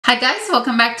Hi guys,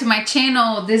 welcome back to my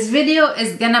channel. This video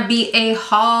is gonna be a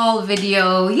haul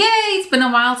video. Yay! It's been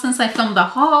a while since I filmed a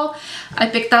haul. I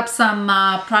picked up some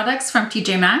products from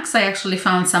TJMAX. I actually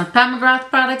found some Pomegranate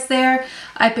products there.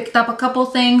 I picked up a couple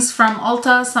things from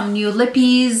ULTA, some new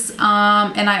Lippies,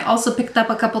 and I also picked up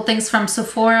a couple things from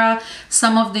Sephora,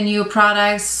 some of the new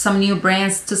products, some new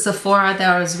brands to Sephora that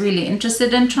I was really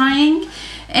interested in trying.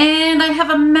 And I have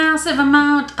a massive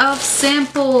amount of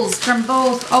samples from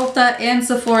both ULTA and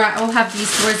Sephora. I'll have these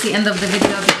towards the end of the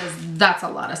video because that's a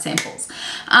lot of samples.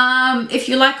 If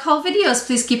you like haul videos,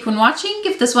 please keep on watching.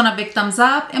 Give this one a big thumbs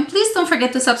up. And please don't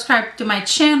forget to subscribe to my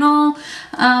channel.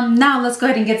 Now let's go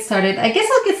ahead and get started. I guess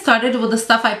I'll get started with the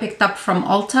stuff I picked up from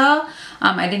ULTA.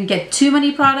 I didn't get too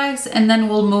many products. And then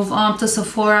we'll move on to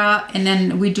Sephora. And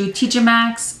then we do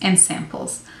TJMAX and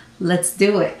samples. Let's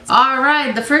do it. All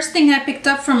right, the first thing I picked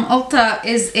up from ULTA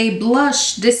is a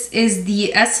blush. This is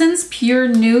the Essence Pure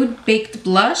Nude Baked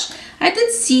Blush. I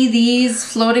did see these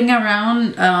floating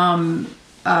around on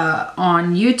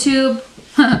YouTube.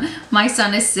 My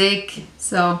son is sick,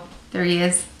 so there he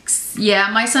is.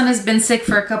 Yeah, my son has been sick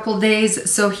for a couple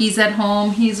days, so he's at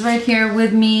home. He's right here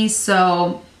with me,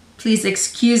 so please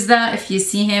excuse that. If you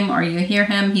see him or you hear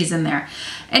him, he's in there.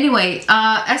 Anyway,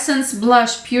 Essence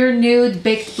Blush, Pure Nude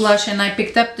Baked Blush, and I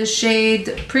picked up the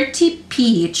shade Pretty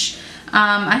Peach.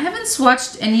 I haven't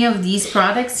swatched any of these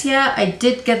products yet. I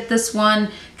did get this one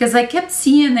because I kept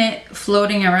seeing it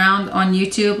floating around on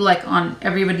YouTube, like on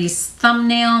everybody's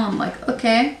thumbnail. I'm like,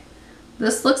 okay,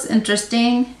 this looks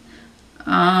interesting.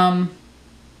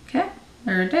 Okay,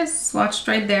 there it is, swatched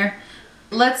right there.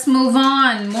 Let's move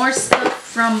on. More stuff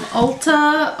from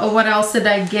ULTA. What else did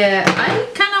I get? I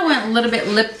kind of went a little bit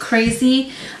lip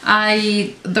crazy.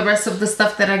 The rest of the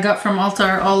stuff that I got from ULTA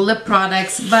are all lip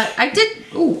products, but I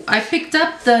picked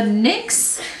up the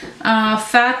NYX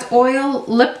Fat Oil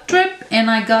Lip Drip, and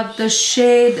I got the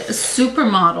shade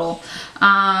Supermodel.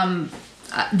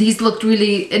 These looked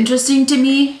really interesting to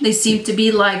me. They seem to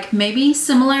be like maybe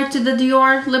similar to the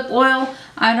Dior lip oil.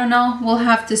 I don't know, we'll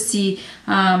have to see.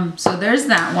 So there's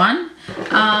that one.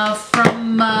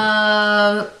 From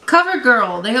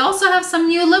CoverGirl, they also have some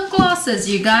new lip glosses,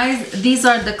 you guys. These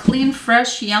are the Clean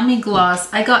Fresh Yummy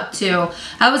Gloss. I got two.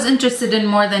 I was interested in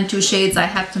more than two shades. I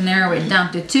had to narrow it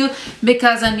down to two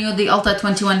because I knew the ULTA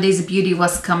 21 Days of Beauty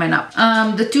was coming up.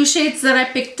 The two shades that I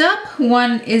picked up,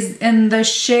 one is in the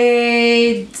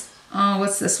shade,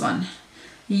 what's this one?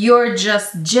 You're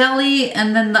Just Jelly,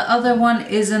 and then the other one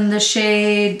is in the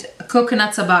shade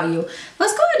Coconuts About You.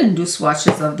 Let's go ahead and do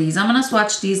swatches of these. I'm gonna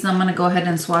swatch these, and I'm gonna go ahead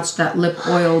and swatch that lip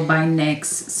oil by NYX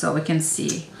so we can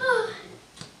see.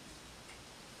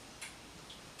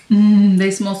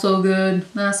 They smell so good.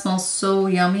 That smells so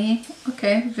yummy.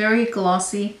 Okay, very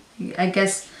glossy. I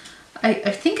guess I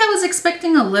think I was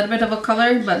expecting a little bit of a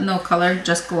color, but no color,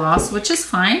 just gloss, which is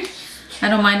fine. I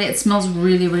don't mind it. It smells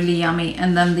really, really yummy.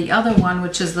 And then the other one,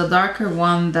 which is the darker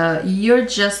one, the You're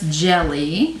Just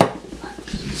Jelly.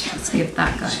 Let's give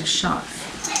that guy a shot.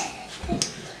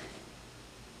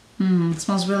 It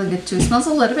smells really good too. It smells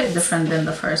a little bit different than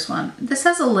the first one. This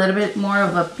has a little bit more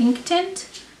of a pink tint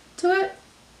to it.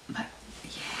 But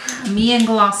yeah, me and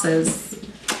glosses.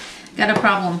 Got a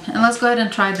problem. And let's go ahead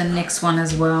and try the NYX one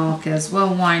as well, because,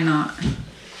 well, why not?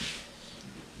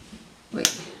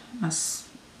 Wait,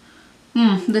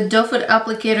 the doe foot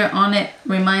applicator on it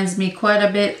reminds me quite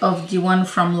a bit of the one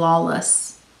from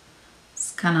Lawless.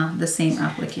 It's kind of the same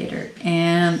applicator.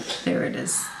 And there it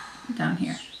is down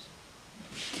here.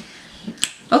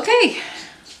 Okay.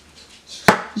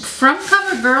 From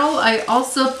CoverGirl, I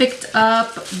also picked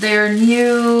up their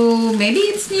new, maybe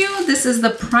it's new, this is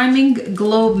the Priming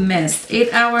Glow Mist.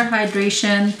 8-hour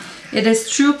hydration. It is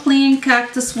True Clean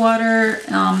Cactus Water.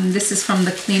 This is from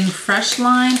the Clean Fresh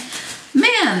line.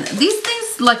 Man, these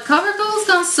things, like CoverGirl's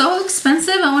gone so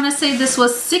expensive. I want to say this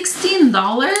was $16.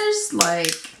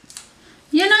 Like,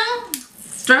 you know,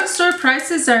 drugstore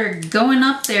prices are going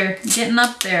up there, getting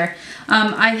up there.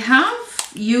 I have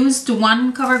used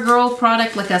one CoverGirl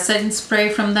product, like a setting spray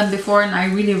from them before, and I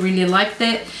really, really liked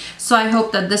it. So I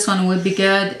hope that this one would be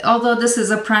good. Although this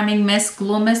is a priming mist,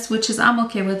 glow mist, which is I'm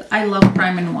okay with. I love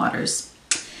priming waters.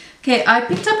 Okay, I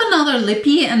picked up another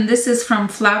lippy, and this is from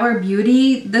Flower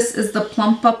Beauty. This is the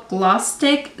Plump Up Gloss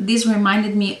Stick. These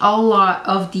reminded me a lot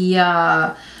of the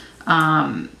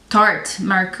Tarte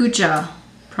Maracuja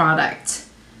product,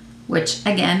 which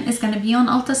again is going to be on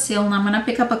ULTA sale, and I'm going to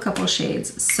pick up a couple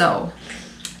shades. So,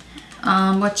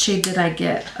 what shade did I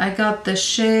get? I got the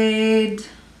shade,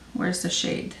 where's the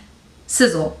shade?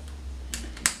 Sizzle.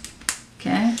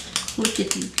 Okay,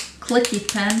 clicky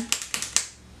pen.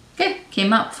 Okay,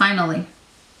 came up finally.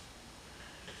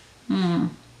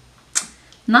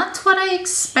 Not what I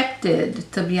expected,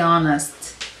 to be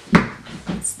honest.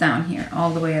 It's down here, all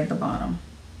the way at the bottom.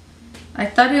 I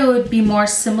thought it would be more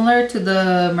similar to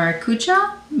the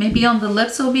Maracuja. Maybe on the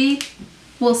lips will be.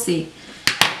 We'll see.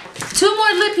 2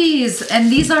 more Lippies,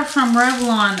 and these are from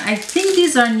Revlon. I think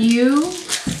these are new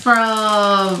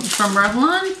from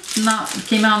Revlon.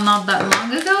 Came out not that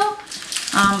long ago.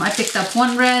 I picked up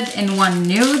 1 red and 1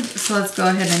 nude. So let's go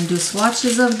ahead and do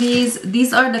swatches of these.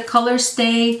 These are the Color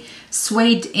Stay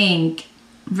Suede Ink.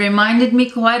 Reminded me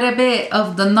quite a bit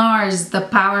of the NARS, the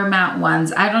Power Matte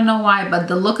ones. I don't know why, but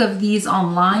the look of these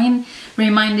online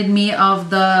reminded me of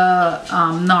the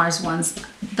NARS ones.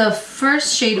 The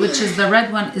first shade, which is the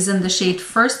red one, is in the shade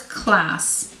First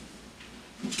Class.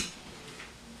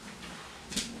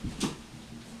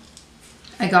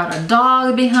 I got a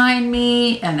dog behind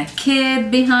me and a kid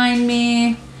behind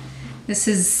me. This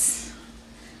is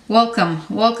welcome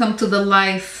to the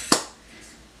life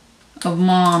of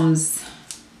moms.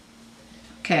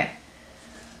 Okay,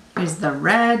 here's the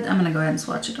red. I'm gonna go ahead and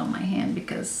swatch it on my hand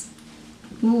because,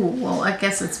 ooh, well, I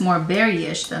guess it's more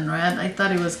berry-ish than red. I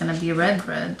thought it was gonna be red.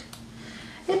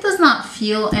 It does not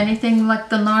feel anything like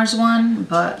the NARS one,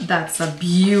 but that's a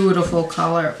beautiful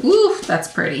color. Ooh, that's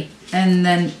pretty. And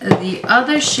then the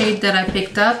other shade that I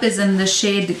picked up is in the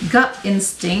shade Gut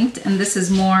Instinct, and this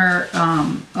is more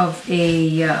of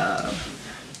a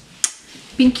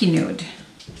pinky nude.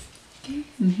 Okay,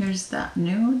 and here's that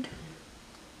nude.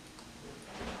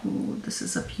 Ooh, this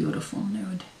is a beautiful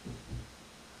nude.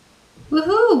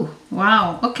 Woohoo!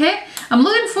 Wow. Okay, I'm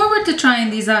looking forward to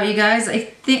trying these out, you guys. I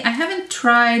think I haven't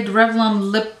tried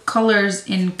Revlon lip colors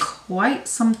in quite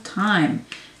some time,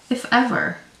 if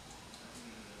ever.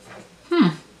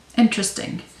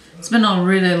 Interesting. It's been a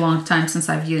really long time since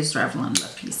I've used Revlon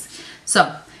Lippies.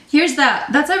 So here's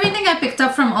that. That's everything I picked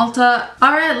up from Ulta.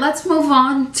 All right, let's move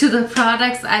on to the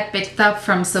products I picked up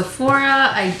from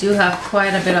Sephora. I do have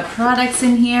quite a bit of products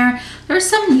in here. There's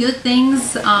some new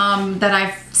things that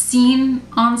I've seen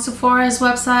on Sephora's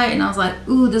website, and I was like,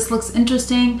 ooh, this looks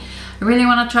interesting. I really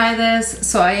want to try this.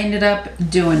 So I ended up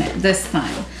doing it this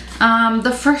time.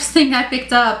 The first thing I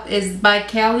picked up is by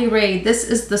Cali Ray. This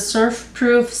is the Surf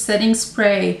Proof Setting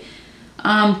Spray.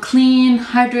 Clean,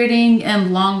 hydrating,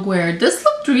 and long wear. This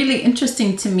looked really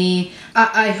interesting to me.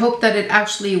 I hope that it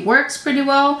actually works pretty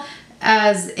well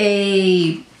as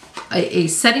a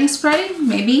setting spray,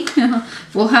 maybe.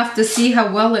 We'll have to see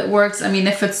how well it works. I mean,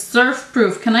 if it's surf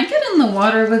proof, can I get in the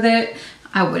water with it?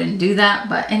 I wouldn't do that,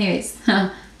 but anyways,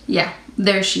 yeah,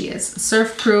 there she is.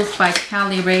 Surf Proof by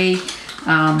Cali Ray.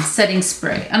 Setting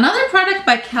spray. Another product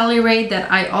by Cali Ray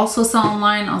that I also saw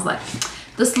online. I was like,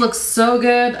 this looks so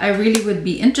good. I really would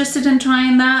be interested in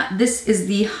trying that. This is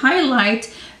the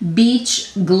Highlight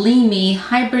Beach Gleamy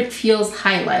Hybrid Feels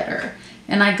Highlighter.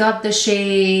 And I got the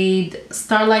shade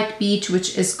Starlight Beach,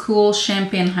 which is Cool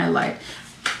Champagne Highlight.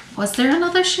 Was there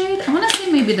another shade? I want to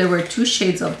say maybe there were 2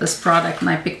 shades of this product and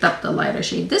I picked up the lighter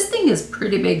shade. This thing is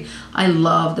pretty big. I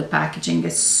love the packaging.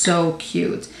 It's so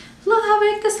cute. Look how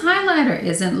big this highlighter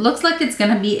is, and it looks like it's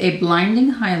gonna be a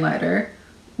blinding highlighter.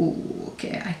 Ooh,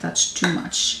 okay, I touched too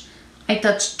much. I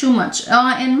touched too much.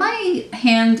 And my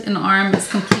hand and arm is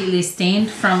completely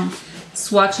stained from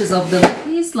swatches of the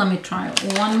Lippies. Let me try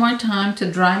one more time to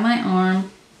dry my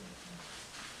arm.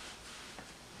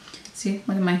 See,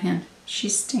 look at my hand.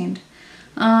 She's stained.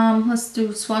 Let's do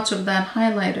a swatch of that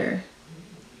highlighter.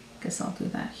 Guess I'll do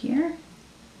that here.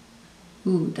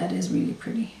 Ooh, that is really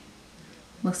pretty.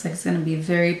 Looks like it's going to be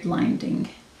very blinding.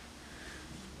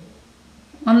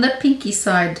 On the pinky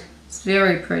side, it's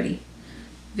very pretty.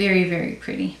 Very, very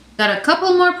pretty. Got a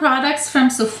couple more products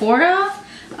from Sephora.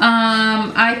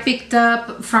 I picked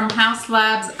up from House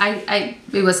Labs.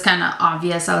 It was kind of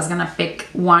obvious I was going to pick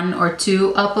 1 or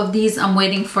 2 up of these. I'm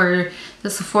waiting for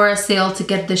the Sephora sale to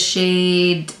get the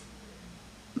shade,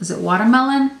 is it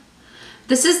Watermelon?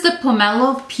 This is the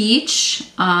Pomelo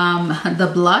Peach,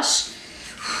 the blush.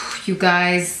 You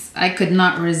guys, I could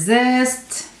not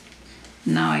resist.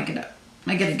 Now I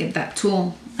gotta get that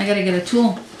tool. I gotta get a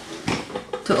tool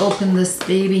to open this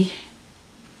baby.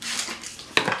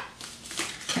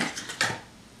 Okay,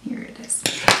 here it is.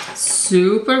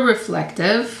 Super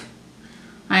reflective.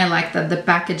 I like that the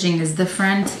packaging is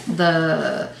different.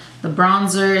 The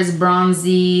bronzer is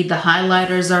bronzy. The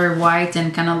highlighters are white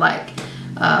and kind of like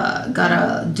got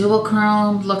a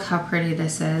duochrome. Look how pretty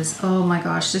this is. Oh my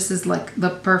gosh, this is like the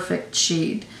perfect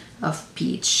shade of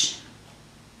peach.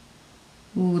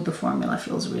 Ooh, the formula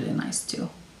feels really nice too.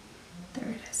 There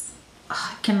it is.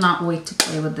 Oh, I cannot wait to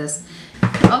play with this.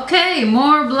 Okay,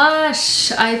 more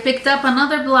blush. I picked up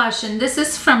another blush, and this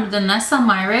is from Danessa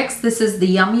Myrex. This is the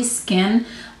Yummy Skin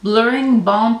Blurring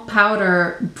Balm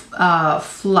Powder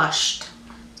Flushed.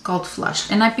 It's called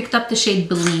Flushed. And I picked up the shade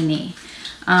Bellini.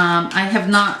 I have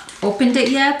not opened it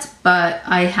yet, but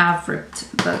I have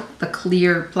ripped the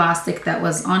clear plastic that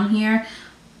was on here.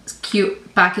 It's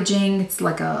cute packaging. It's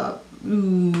like a,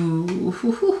 ooh,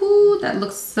 hoo, hoo, hoo. That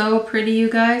looks so pretty, you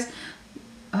guys.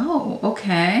 Oh,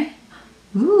 okay.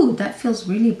 Ooh, that feels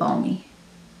really balmy.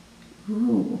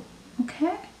 Ooh,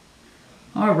 okay.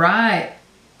 All right.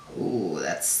 Ooh,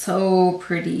 that's so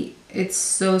pretty. It's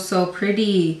so, so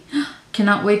pretty.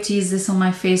 Cannot wait to use this on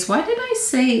my face. Why did I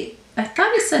say, I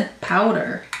thought it said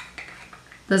powder.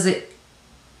 It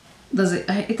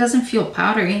doesn't feel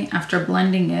powdery after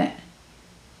blending it.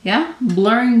 Yeah,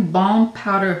 Blurring Balm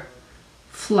Powder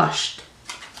Flushed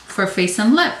for face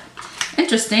and lip.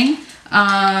 Interesting.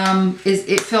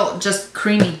 It felt just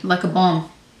creamy, like a balm.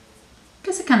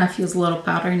 Guess it kind of feels a little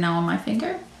powdery now on my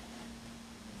finger.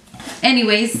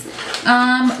 Anyways,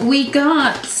 we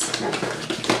got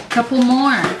a couple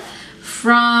more.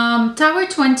 From Tower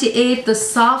 28, the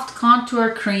Soft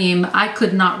Contour Cream, I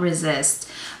could not resist.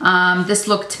 This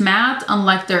looked matte,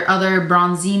 unlike their other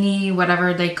bronzini,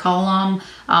 whatever they call them,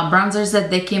 bronzers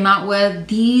that they came out with.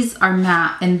 These are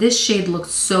matte, and this shade looks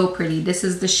so pretty. This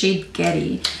is the shade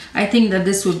Getty. I think that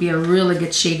this would be a really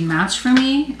good shade match for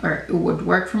me, or it would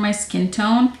work for my skin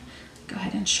tone. Go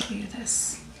ahead and show you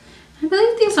this. I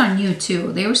believe these are new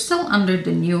too. They were still under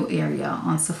the new area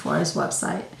on Sephora's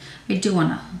website. I do want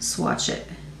to swatch it.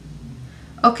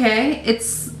 Okay,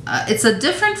 it's a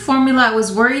different formula. I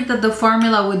was worried that the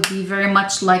formula would be very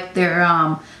much like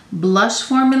their blush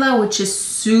formula, which is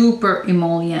super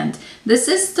emollient. This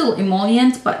is still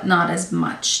emollient, but not as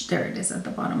much. There it is at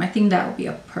the bottom. I think that would be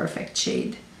a perfect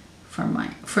shade for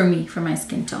me, for my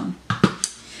skin tone.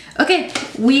 Okay,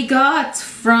 we got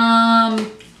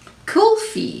from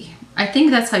Kulfi. I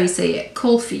think that's how you say it,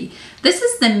 Kulfi. This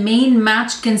is the Main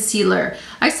Match Concealer.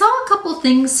 I saw a couple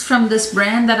things from this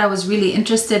brand that I was really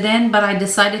interested in, but I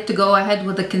decided to go ahead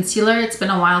with the concealer. It's been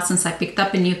a while since I picked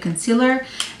up a new concealer,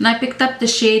 and I picked up the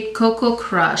shade Cocoa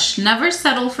Crush. Never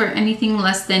settle for anything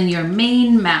less than your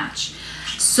main match.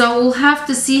 So we'll have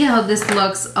to see how this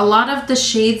looks. A lot of the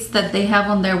shades that they have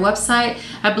on their website,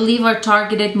 I believe, are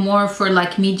targeted more for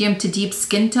like medium to deep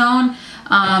skin tone.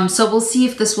 So we'll see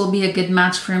if this will be a good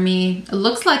match for me. It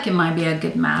looks like it might be a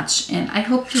good match, and I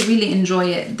hope you really enjoy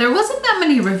it. There wasn't that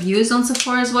many reviews on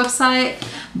Sephora's website,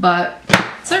 but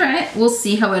it's all right. We'll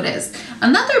see how it is.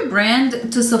 Another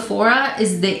brand to Sephora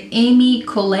is the Amy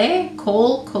Cole,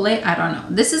 I don't know.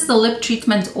 This is the lip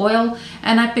treatment oil,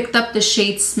 and I picked up the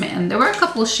shade Smitten. There were a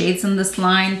couple shades in this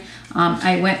line.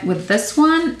 I went with this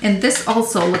one, and this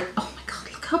also looked, oh my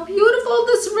God, look how beautiful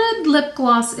this red lip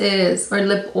gloss is, or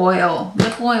lip oil.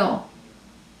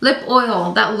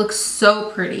 That looks so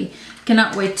pretty.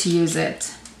 Cannot wait to use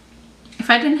it. If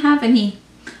I didn't have any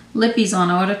Lippies on,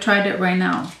 I would have tried it right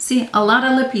now. See, a lot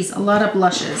of Lippies, a lot of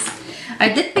blushes. I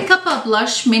did pick up a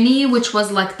blush mini, which was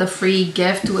like the free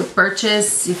gift with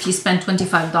purchase. If you spend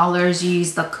 $25, you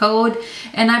use the code.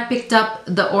 And I picked up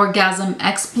the Orgasm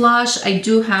X blush. I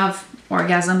do have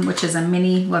Orgasm, which is a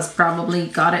mini, was probably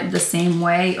got it the same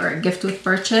way, or a gift with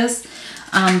purchase.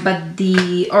 But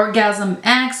the Orgasm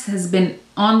X has been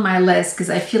on my list because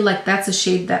I feel like that's a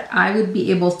shade that I would be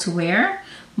able to wear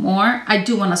more. I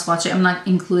do want to swatch it. I'm not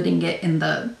including it in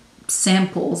the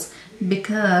samples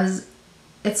because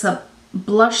it's a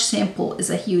blush sample, is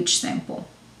a huge sample.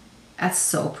 That's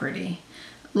so pretty.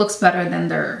 Looks better than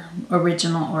their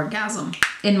original Orgasm,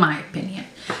 in my opinion.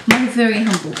 My very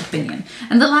humble opinion.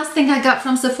 And the last thing I got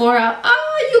from Sephora,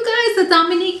 you guys, the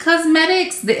Dominique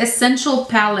Cosmetics, the Essential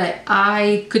Palette.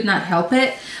 I could not help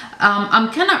it.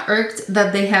 I'm kind of irked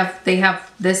that they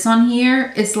have this on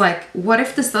here. It's like, what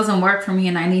if this doesn't work for me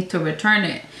and I need to return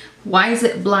it? Why is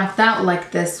it blacked out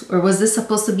like this? Or was this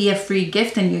supposed to be a free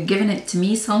gift and you're giving it to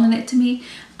me, selling it to me?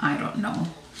 I don't know.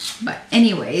 But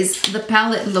anyways, the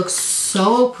palette looks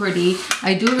so pretty.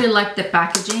 I do really like the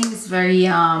packaging. It's very,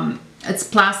 it's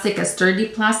plastic, a sturdy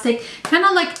plastic. Kind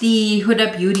of like the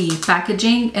Huda Beauty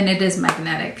packaging, and it is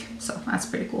magnetic. So that's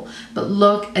pretty cool. But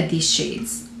look at these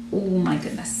shades. Oh my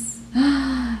goodness.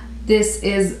 This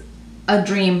is a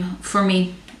dream for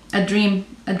me. A dream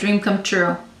come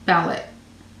true palette.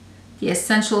 The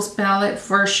Essentials palette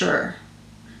for sure.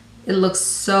 It looks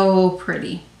so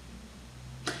pretty.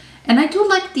 And I do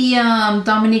like the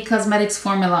Dominique Cosmetics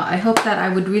formula. I hope that I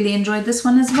would really enjoy this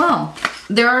one as well.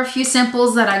 There are a few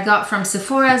samples that I got from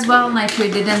Sephora as well, and I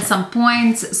traded in some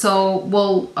points. So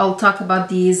I'll talk about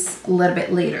these a little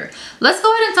bit later. Let's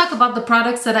go ahead and talk about the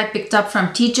products that I picked up from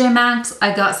TJMAX.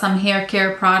 I got some hair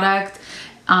care product.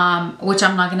 which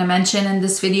I'm not going to mention in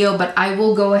this video, but I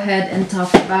will go ahead and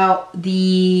talk about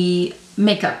the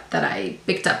makeup that I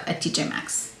picked up at TJ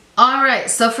Maxx. All right,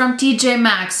 so from TJ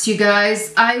Maxx, you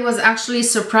guys, I was actually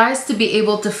surprised to be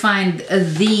able to find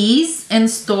these in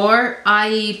store.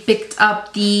 I picked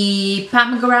up the Pat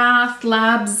McGrath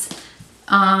Labs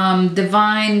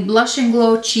Divine Blush and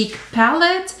Glow Cheek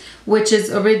Palette, which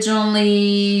is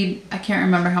originally, I can't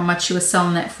remember how much she was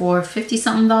selling it for, 50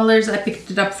 something dollars. I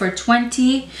picked it up for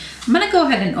 20. I'm gonna go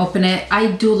ahead and open it. I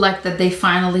do like that they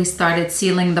finally started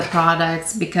sealing the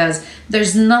products, because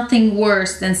there's nothing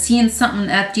worse than seeing something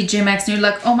at TJ Maxx and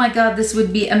you're like, oh my god, this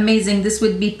would be amazing, this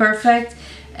would be perfect,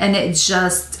 and it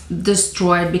just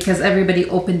destroyed because everybody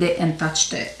opened it and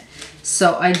touched it.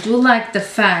 So I do like the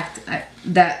fact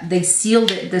that they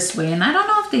sealed it this way, and I don't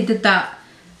know if they did that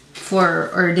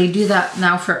or they do that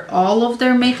now for all of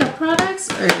their makeup products,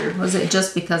 or was it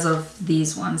just because of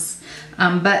these ones?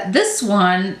 But this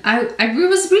one, I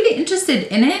was really interested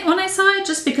in it when I saw it,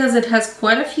 just because it has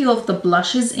quite a few of the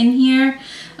blushes in here,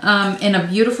 and a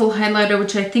beautiful highlighter,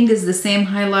 which I think is the same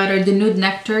highlighter, the Nude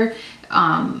Nectar.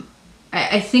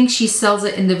 I think she sells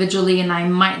it individually, and I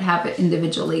might have it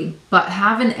individually, but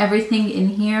having everything in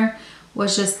here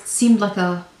was just seemed like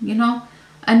a, you know,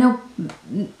 I know,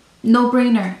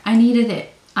 no-brainer. I needed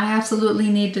it. I absolutely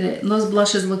needed it. Those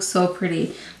blushes look so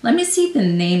pretty. Let me see the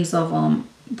names of them.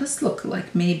 This look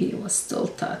like maybe it was still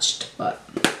touched, but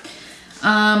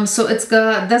so it's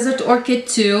got Desert Orchid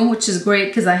 2, which is great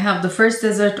because I have the first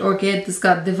Desert Orchid. It's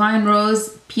got Divine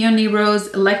Rose, Peony Rose,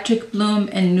 Electric Bloom,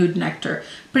 and Nude Nectar.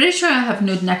 Pretty sure I have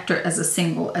Nude Nectar as a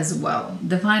single as well.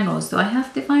 Divine Rose. Do I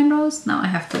have Divine Rose? Now I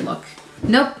have to look.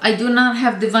 Nope, I do not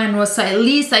have Divine Rose, so at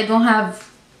least I don't have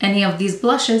any of these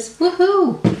blushes.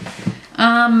 Woohoo!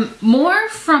 More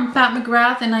from Pat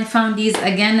McGrath, and I found these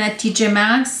again at TJ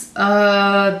Maxx.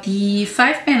 The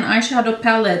 5-pan eyeshadow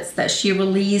palettes that she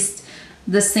released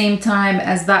the same time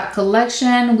as that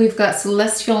collection. We've got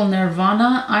Celestial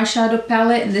Nirvana eyeshadow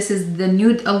palette, and this is the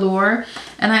Nude Allure,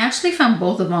 and I actually found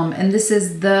both of them, and this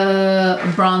is the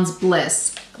Bronze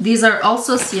Bliss. These are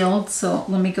also sealed, so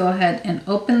let me go ahead and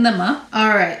open them up. All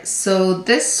right, so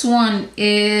this one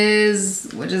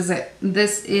is, what is it?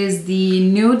 This is the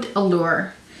Nude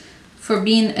Allure. For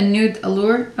being a Nude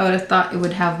Allure, I would have thought it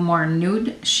would have more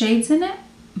nude shades in it,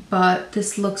 but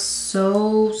this looks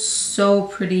so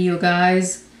pretty, you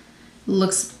guys.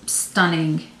 Looks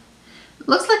stunning.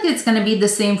 Looks like it's gonna be the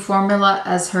same formula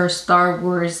as her Star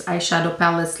Wars eyeshadow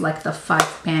palettes, like the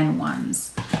 5-pan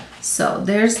ones. So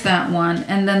there's that one,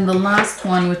 and then the last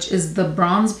one, which is the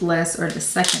Bronze Bliss, or the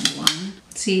second one.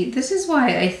 See, this is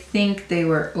why I think they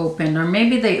were opened, or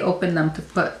maybe they opened them to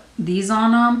put these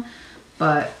on them,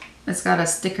 but it's got a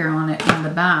sticker on it in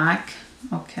the back.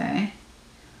 Okay.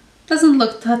 Doesn't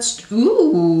look touched.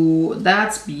 Ooh,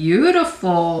 that's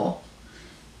beautiful.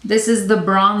 This is the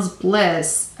Bronze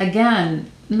Bliss.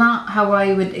 Again, not how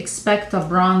I would expect a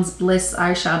Bronze Bliss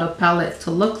eyeshadow palette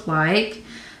to look like.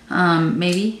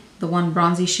 Maybe the one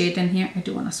bronzy shade in here. I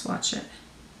do want to swatch it.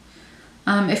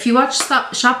 If you watch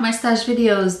Shop My Stash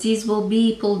videos, these will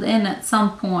be pulled in at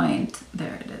some point.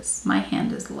 There it is. My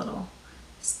hand is a little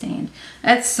stained.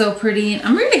 That's so pretty.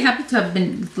 I'm really happy to have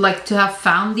been, to have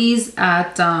found these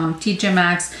at TJ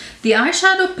Maxx. The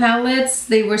eyeshadow palettes,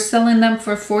 they were selling them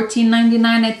for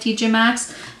 $14.99 at TJ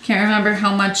Maxx. Can't remember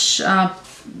how much,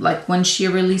 when she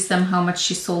released them, how much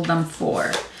she sold them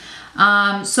for.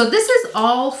 So this is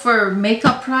all for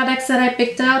makeup products that I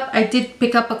picked up. I did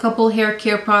pick up a couple hair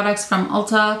care products from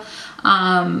Ulta.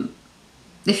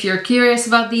 If you're curious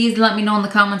about these, let me know in the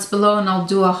comments below and I'll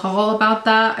do a haul about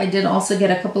that. I did also get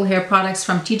a couple hair products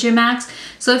from TJ Maxx.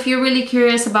 So if you're really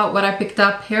curious about what I picked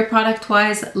up hair product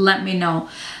wise, let me know.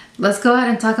 Let's go ahead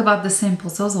and talk about the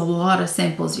samples. There was a lot of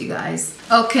samples, you guys.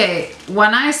 Okay,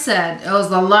 when I said it was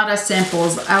a lot of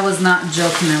samples, I was not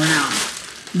joking around.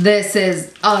 This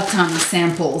is a ton of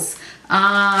samples.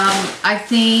 I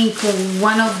think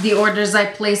one of the orders I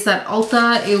placed at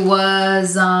Ulta, it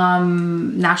was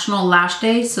National Lash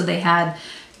Day, so they had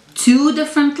 2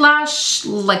 different lash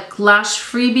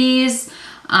freebies.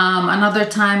 Another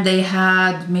time they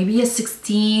had maybe a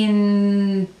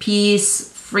 16-piece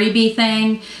freebie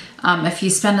thing. If you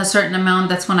spend a certain amount,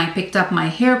 that's when I picked up my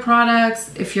hair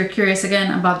products. If you're curious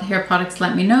again about the hair products,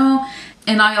 let me know.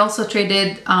 And I also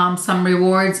traded some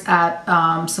rewards at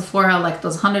Sephora, like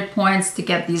those 100 points to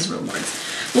get these rewards.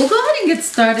 We'll go ahead and get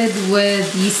started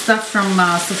with the stuff from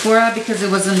Sephora because it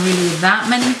wasn't really that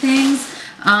many things.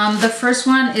 The first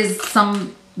one is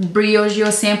some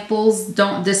Briogeo samples,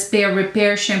 Don't Despair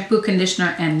Repair Shampoo,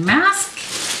 Conditioner, and Mask.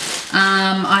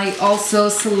 I also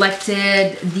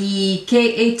selected the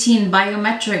K18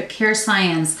 Biometric Hair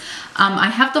Science. I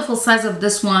have the full size of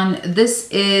this one. This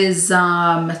is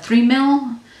 3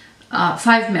 mil,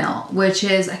 5 mil, which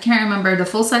is, I can't remember, the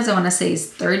full size I want to say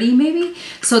is 30 maybe.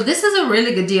 So this is a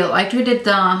really good deal. I traded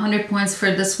the 100 points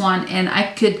for this one, and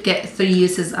I could get 3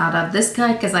 uses out of this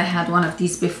guy because I had one of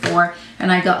these before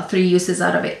and I got 3 uses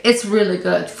out of it. It's really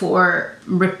good for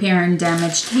repairing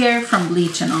damaged hair from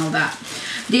bleach and all that.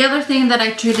 The other thing that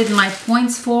I traded my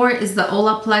points for is the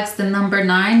Olaplex, the number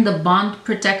 9, the Bond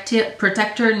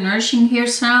Protector Nourishing Hair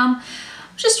Serum.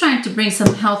 I'm just trying to bring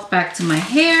some health back to my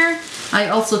hair. I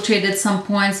also traded some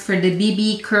points for the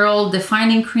BB Curl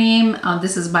Defining Cream.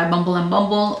 This is by Bumble and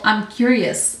Bumble. I'm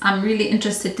curious. I'm really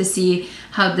interested to see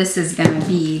how this is gonna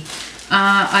be.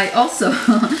 I also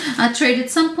traded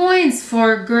some points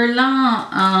for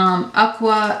Guerlain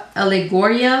Aqua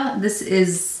Allegoria. This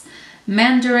is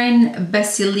Mandarin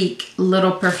Basilic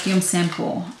little perfume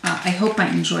sample. I hope I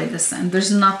enjoy this, and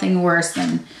there's nothing worse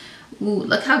than, ooh,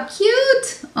 look how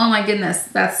cute. Oh my goodness,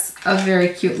 that's a very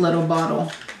cute little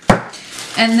bottle.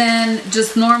 And then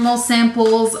just normal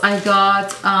samples. I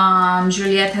got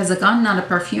Juliette Has a Gun, not a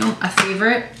perfume, a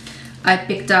favorite. I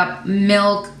picked up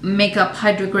Milk Makeup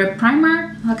Hydro Grip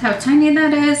Primer. Look how tiny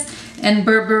that is. And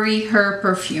Burberry Her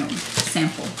Perfume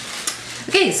sample.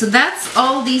 Okay, so that's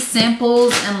all these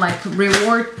samples and like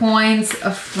reward points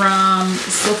from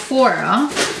Sephora.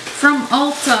 From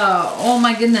Ulta, oh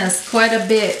my goodness, quite a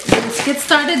bit. Let's get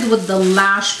started with the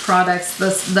lash products,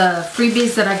 the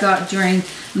freebies that I got during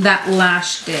that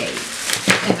lash day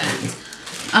event.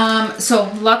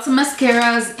 So lots of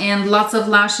mascaras and lots of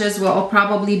lashes. Well, I'll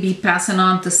probably be passing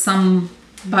on to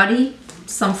somebody,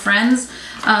 some friends.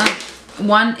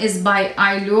 One is by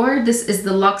Allure. This is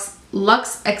the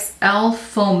Luxe XL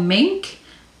Foam Mink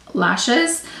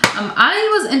lashes.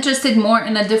 I was interested more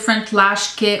in a different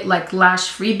lash kit, like lash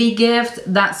freebie gift.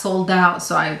 That sold out,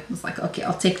 so I was like, okay,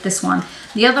 I'll take this one.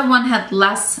 The other one had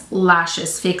less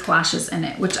lashes, fake lashes in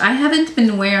it, which I haven't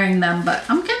been wearing them, but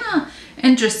I'm kind of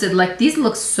interested. Like, these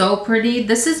look so pretty.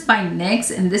 This is by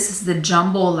NYX, and this is the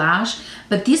jumbo lash,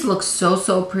 but these look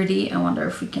so pretty. I wonder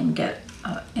if we can get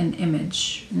an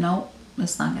image. Nope,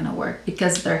 it's not gonna work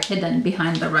because they're hidden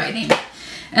behind the writing.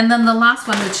 And then the last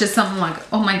one, which is something like,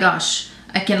 oh my gosh,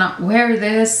 I cannot wear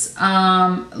this.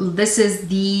 This is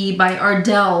the by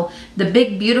Ardell, the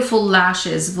Big Beautiful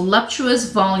Lashes Voluptuous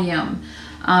Volume.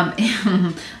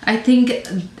 I think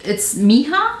it's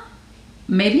Miha,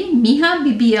 maybe Miha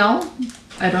BBL.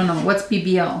 I don't know, what's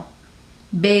BBL?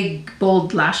 Big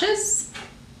Bold Lashes,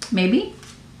 maybe.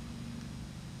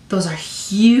 Those are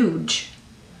huge.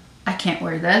 I can't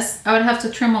wear this. I would have to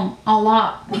trim them a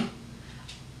lot.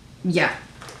 Yeah,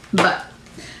 but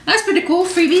that's pretty cool.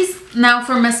 Freebies. Now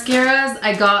for mascaras,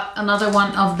 I got another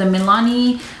one of the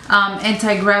Milani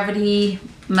Anti-Gravity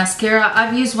Mascara.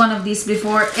 I've used one of these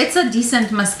before. It's a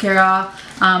decent mascara.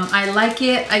 I like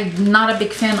it. I'm not a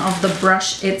big fan of the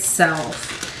brush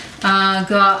itself.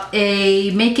 Got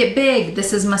a Make It Big.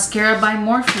 This is mascara by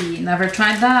Morphe. Never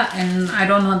tried that, and I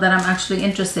don't know that I'm actually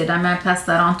interested. I might pass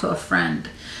that on to a friend.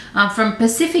 From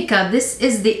Pacifica, this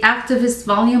is the Activist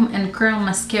Volume and Curl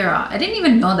Mascara. I didn't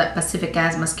even know that Pacifica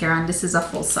has mascara, and this is a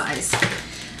full size.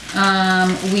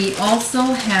 We also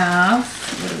have,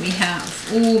 what do we have?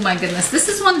 Oh my goodness, this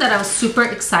is one that I was super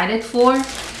excited for.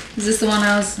 Is this the one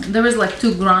there was like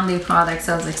 2 Grande products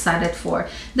I was excited for.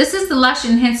 This is the Lash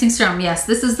Enhancing Serum. Yes,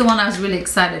 this is the one I was really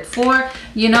excited for.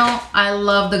 You know, I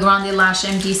love the Grande Lash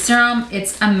MD Serum.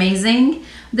 It's amazing.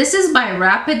 This is by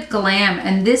Rapid Glam,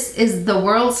 and this is the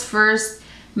world's first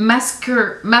mask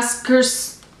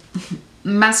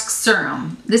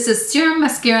serum. This is serum,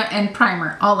 mascara, and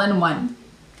primer all in one.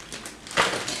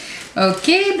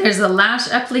 Okay, there's a lash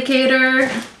applicator.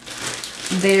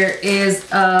 There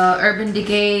is a Urban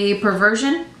Decay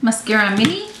Perversion Mascara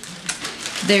Mini.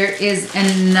 There is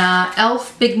an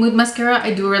e.l.f. Big Mood Mascara.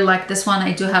 I do really like this one.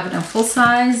 I do have it in full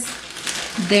size.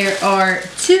 There are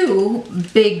 2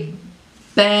 Big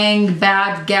Bang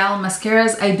Bad Gal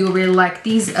mascaras. I do really like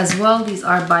these as well. These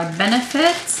are by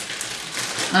Benefit.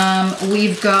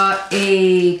 We've got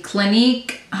a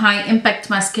Clinique High Impact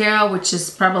Mascara, which is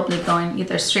probably going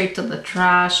either straight to the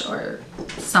trash or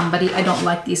somebody. I don't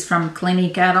like these from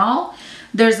Clinique at all.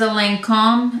 There's a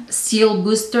Lancome Seal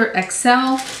Booster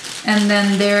XL. And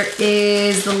then there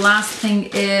is, the last thing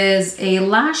is a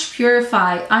Lash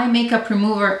Purify Eye Makeup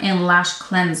Remover and Lash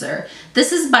Cleanser.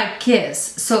 This is by Kiss.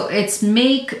 So it's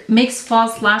makes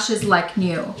false lashes like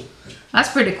new. That's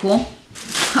pretty cool.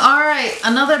 All right,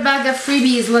 another bag of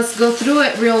freebies. Let's go through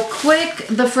it real quick.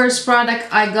 The first product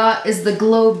I got is the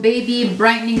Glow Baby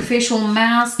Brightening Facial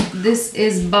Mask. This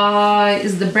is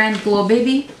the brand Glow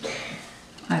Baby?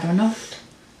 I don't know.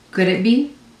 Could it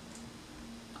be?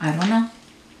 I don't know.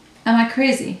 Am I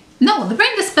crazy? No, the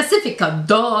brand is Pacifica.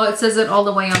 Duh, it says it all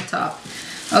the way on top.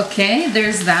 Okay,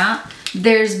 there's that.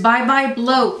 There's Bye Bye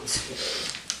Bloat.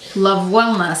 Love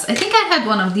Wellness. I think I had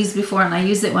one of these before and I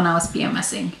used it when I was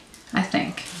PMSing. I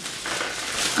think.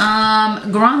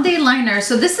 Grande Liner.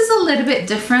 So this is a little bit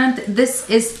different. This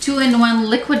is 2-in-1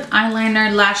 liquid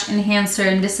eyeliner lash enhancer,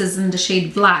 and this is in the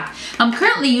shade black. I'm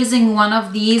currently using one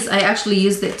of these. I actually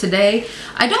used it today.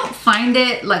 I don't find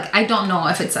it, like, I don't know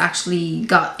if it's actually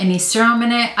got any serum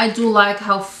in it. I do like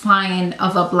how fine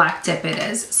of a black tip it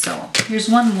is. So here's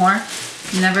one more.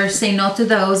 Never say no to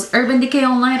those. Urban Decay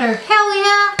All Nighter. Hell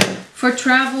yeah! For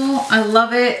travel, I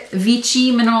love it.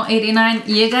 Vichy Mineral 89.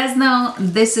 You guys know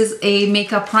this is a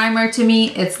makeup primer to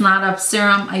me. It's not a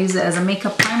serum. I use it as a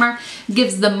makeup primer.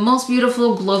 Gives the most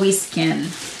beautiful glowy skin.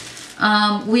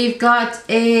 We've got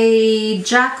a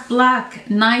Jack Black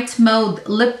Night Mode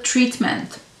Lip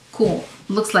Treatment. Cool.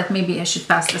 Looks like maybe I should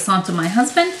pass this on to my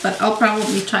husband, but I'll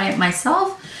probably try it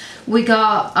myself. We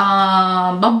got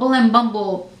Bumble and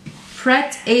Bumble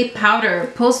Pret A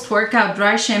Powder Post-Workout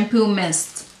Dry Shampoo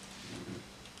Mist.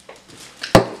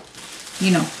 You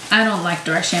know, I don't like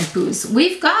dry shampoos.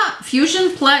 We've got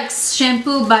Fusion Plex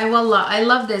shampoo by ULTA. I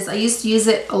love this. I used to use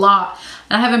it a lot.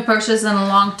 I haven't purchased in a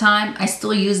long time. I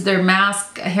still use their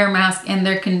mask, hair mask, and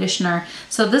their conditioner.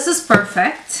 So this is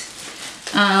perfect.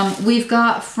 We've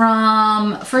got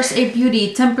from First Aid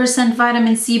Beauty 10%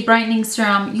 vitamin C brightening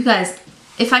serum. You guys,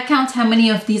 if I count how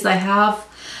many of these I have,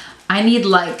 I need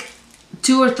like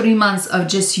 2 or 3 months of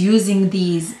just using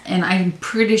these, and I'm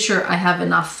pretty sure I have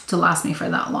enough to last me for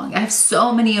that long. I have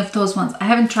so many of those ones. I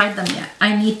haven't tried them yet.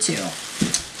 I need to.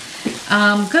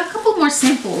 Got a couple more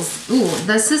samples. Ooh,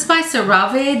 this is by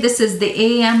CeraVe. This is the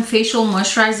AM Facial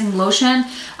Moisturizing Lotion.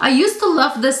 I used to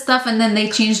love this stuff, and then they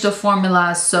changed the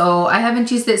formula, so I haven't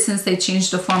used it since they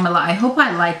changed the formula. I hope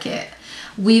I like it.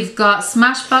 We've got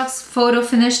Smashbox Photo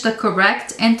Finish, the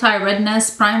correct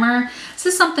anti-redness primer. This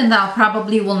is something that I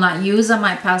probably will not use. I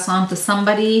might pass on to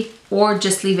somebody or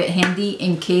just leave it handy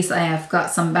in case I have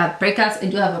got some bad breakouts. I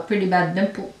do have a pretty bad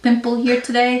pimple here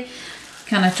today.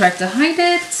 Kind of tried to hide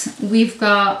it. We've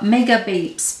got Mega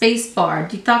Babe Space Bar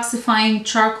Detoxifying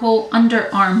Charcoal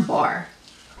Underarm Bar.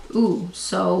 Ooh,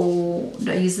 so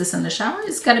do I use this in the shower?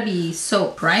 It's gotta be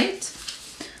soap, right?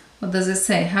 What does it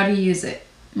say? How do you use it?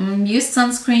 Use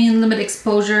sunscreen, limit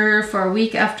exposure for a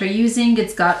week after using.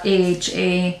 It's got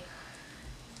AHA.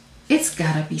 It's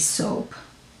gotta be soap.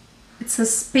 It's a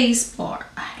space bar.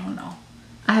 I don't know.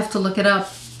 I have to look it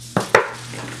up.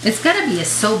 It's gotta be a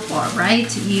soap bar,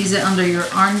 right? You use it under your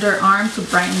underarm to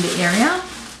brighten the area.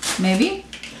 Maybe?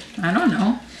 I don't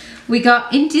know. We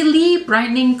got Indie Lee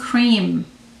Brightening Cream.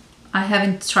 I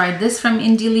haven't tried this from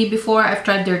Indie Lee before. I've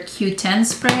tried their Q10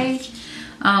 spray.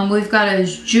 We've got a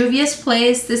Juvia's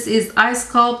Place. This is Eye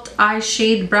Sculpt Eye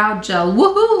Shade Brow Gel.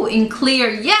 Woohoo! In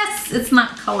clear. Yes! It's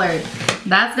not colored.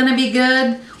 That's gonna be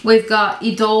good. We've got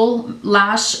Idol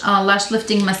Lash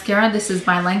Lifting Mascara. This is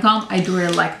by Lancome. I do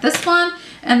really like this one.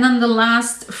 And then the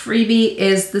last freebie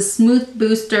is the Smooth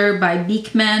Booster by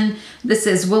Beekman. This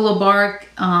is Willow Bark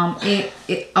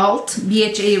ULT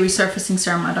BHA Resurfacing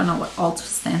Serum. I don't know what ULT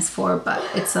stands for, but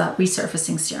it's a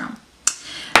resurfacing serum.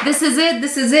 This is it.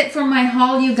 This is it for my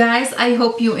haul, you guys. I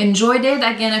hope you enjoyed it.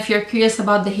 Again, if you're curious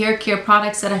about the hair care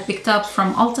products that I picked up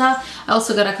from ULTA, I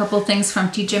also got a couple things from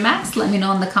TJMAX. Let me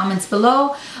know in the comments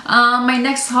below. My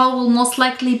next haul will most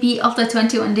likely be ULTA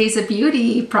 21 Days of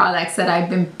Beauty products that I've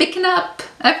been picking up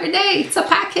every day. It's a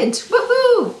package.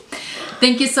 Woohoo!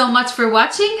 Thank you so much for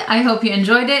watching. I hope you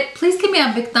enjoyed it. Please give me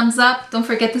a big thumbs up. Don't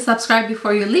forget to subscribe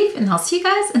before you leave, and I'll see you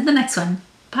guys in the next one.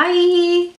 Bye!